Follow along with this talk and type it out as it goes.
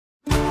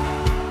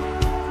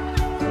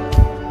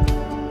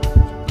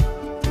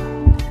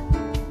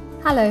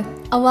Hello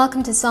and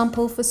welcome to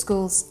Sample for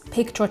School's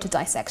Pig Trotter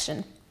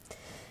Dissection.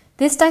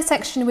 This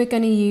dissection we're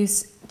going to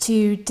use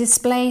to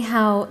display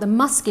how the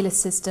muscular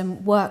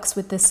system works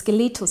with the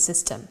skeletal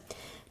system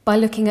by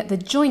looking at the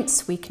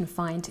joints we can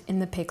find in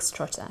the pig's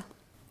trotter.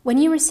 When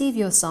you receive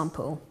your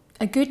sample,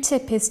 a good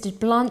tip is to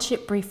blanch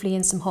it briefly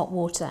in some hot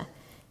water.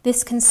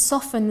 This can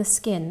soften the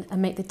skin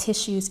and make the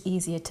tissues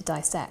easier to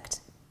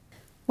dissect.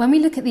 When we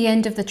look at the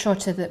end of the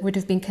trotter that would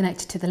have been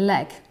connected to the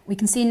leg, we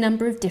can see a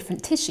number of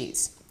different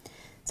tissues.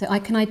 So I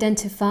can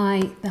identify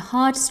the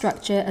hard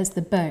structure as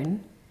the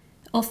bone.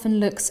 It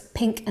often looks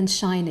pink and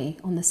shiny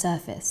on the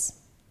surface.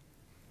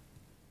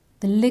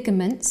 The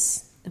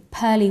ligaments, the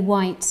pearly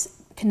white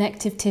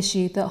connective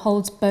tissue that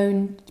holds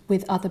bone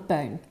with other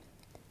bone.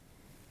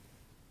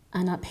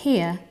 And up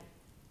here,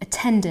 a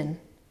tendon.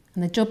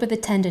 And the job of the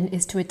tendon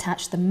is to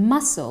attach the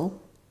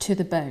muscle to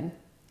the bone.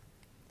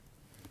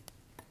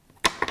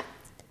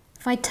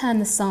 If I turn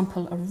the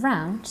sample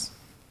around,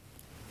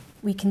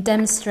 we can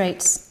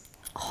demonstrate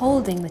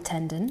holding the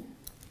tendon,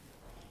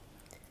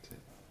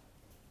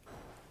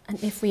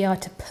 and if we are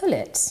to pull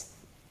it,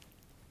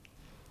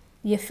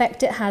 the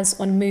effect it has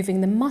on moving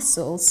the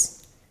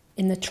muscles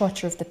in the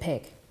trotter of the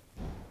pig.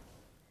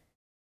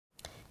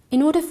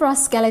 In order for our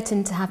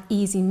skeleton to have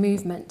easy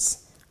movement,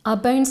 our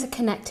bones are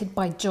connected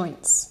by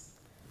joints,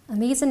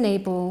 and these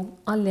enable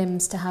our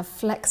limbs to have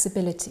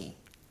flexibility.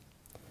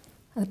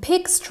 The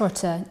pig's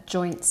trotter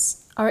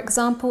joints are an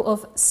example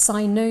of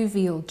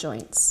synovial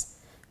joints,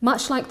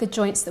 much like the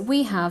joints that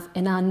we have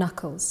in our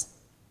knuckles.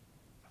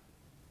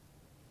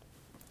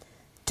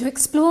 To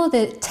explore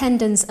the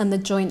tendons and the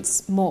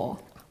joints more,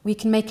 we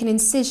can make an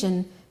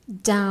incision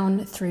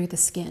down through the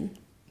skin.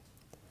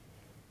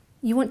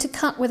 You want to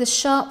cut with a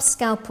sharp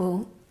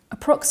scalpel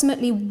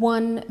approximately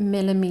 1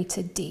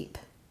 millimeter deep.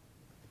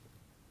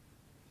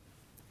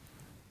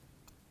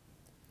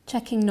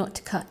 Checking not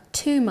to cut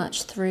too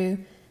much through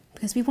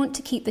because we want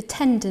to keep the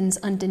tendons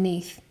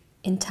underneath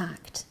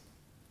intact.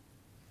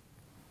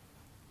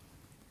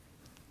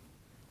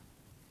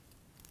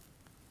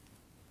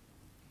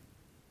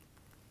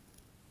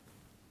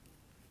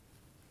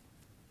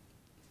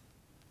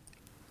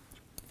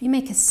 If you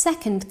make a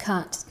second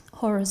cut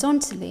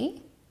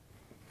horizontally,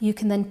 you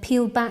can then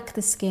peel back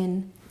the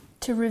skin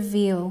to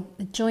reveal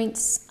the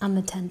joints and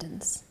the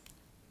tendons.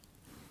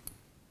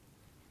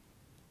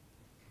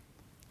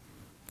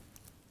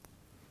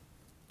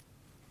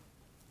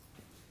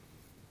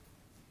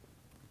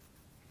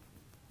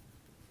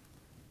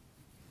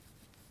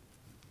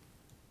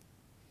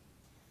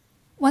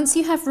 Once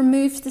you have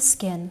removed the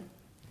skin,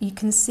 you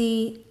can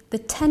see the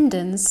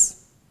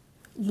tendons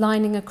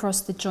lining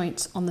across the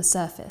joints on the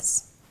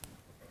surface.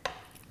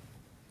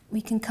 We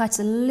can cut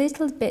a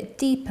little bit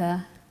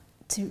deeper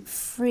to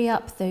free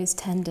up those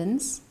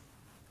tendons.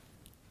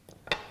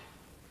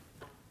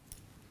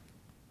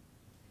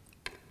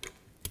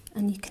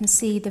 And you can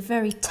see the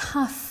very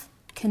tough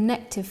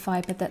connective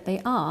fibre that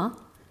they are,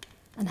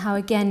 and how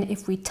again,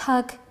 if we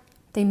tug,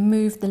 they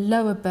move the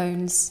lower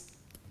bones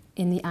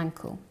in the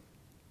ankle.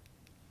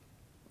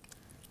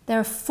 There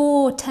are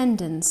 4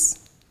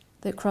 tendons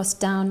that cross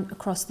down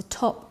across the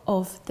top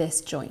of this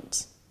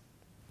joint.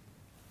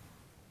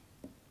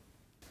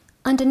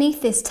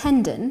 Underneath this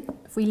tendon,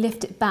 if we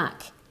lift it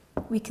back,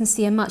 we can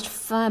see a much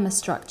firmer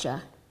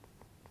structure.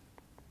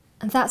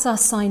 And that's our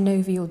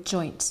synovial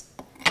joint.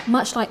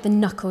 Much like the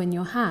knuckle in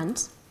your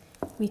hand,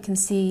 we can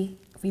see,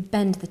 if we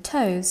bend the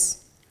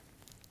toes,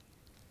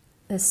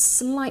 there's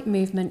slight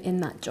movement in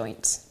that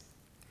joint.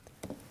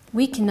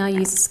 We can now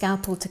use a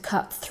scalpel to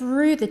cut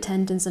through the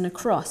tendons and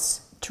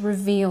across to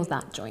reveal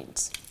that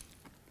joint.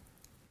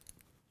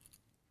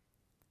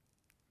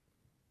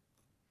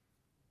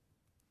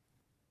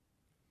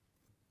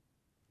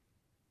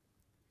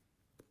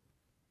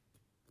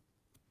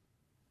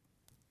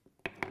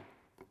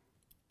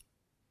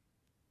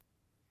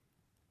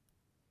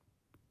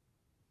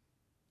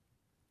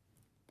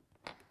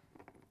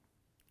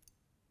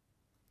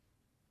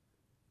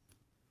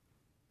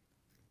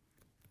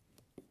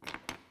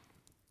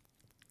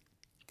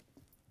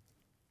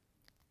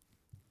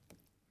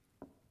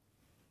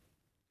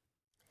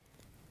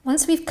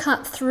 Once we've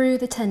cut through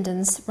the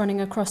tendons running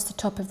across the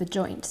top of the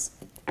joints,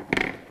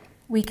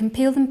 we can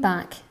peel them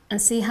back and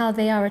see how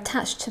they are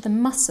attached to the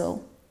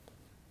muscle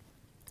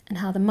and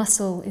how the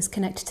muscle is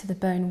connected to the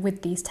bone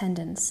with these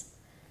tendons.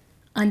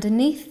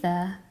 Underneath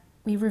there,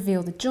 we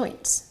reveal the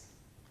joints.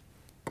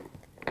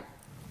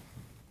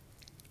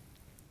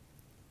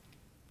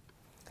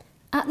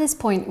 At this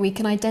point, we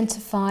can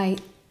identify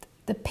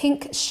the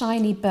pink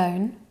shiny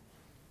bone,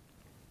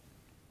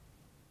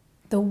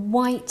 the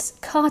white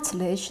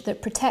cartilage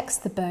that protects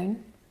the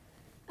bone,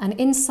 and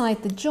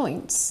inside the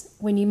joints,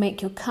 when you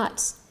make your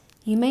cut,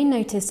 you may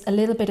notice a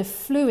little bit of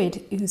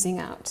fluid oozing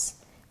out.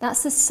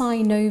 That's the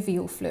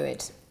synovial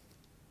fluid.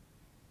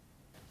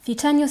 If you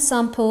turn your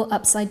sample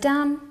upside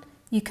down,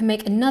 you can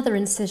make another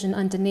incision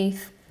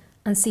underneath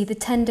and see the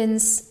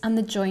tendons and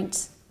the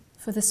joint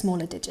for the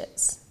smaller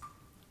digits.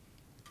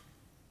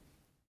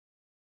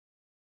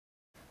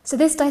 So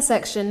this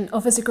dissection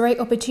offers a great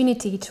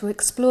opportunity to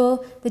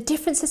explore the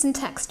differences in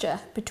texture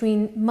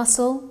between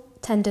muscle,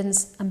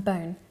 tendons and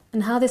bone,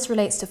 and how this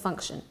relates to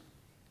function.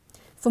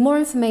 For more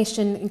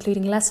information,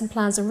 including lesson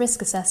plans and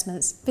risk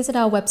assessments, visit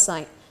our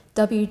website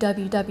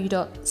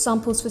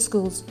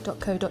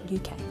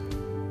www.samplesforschools.co.uk.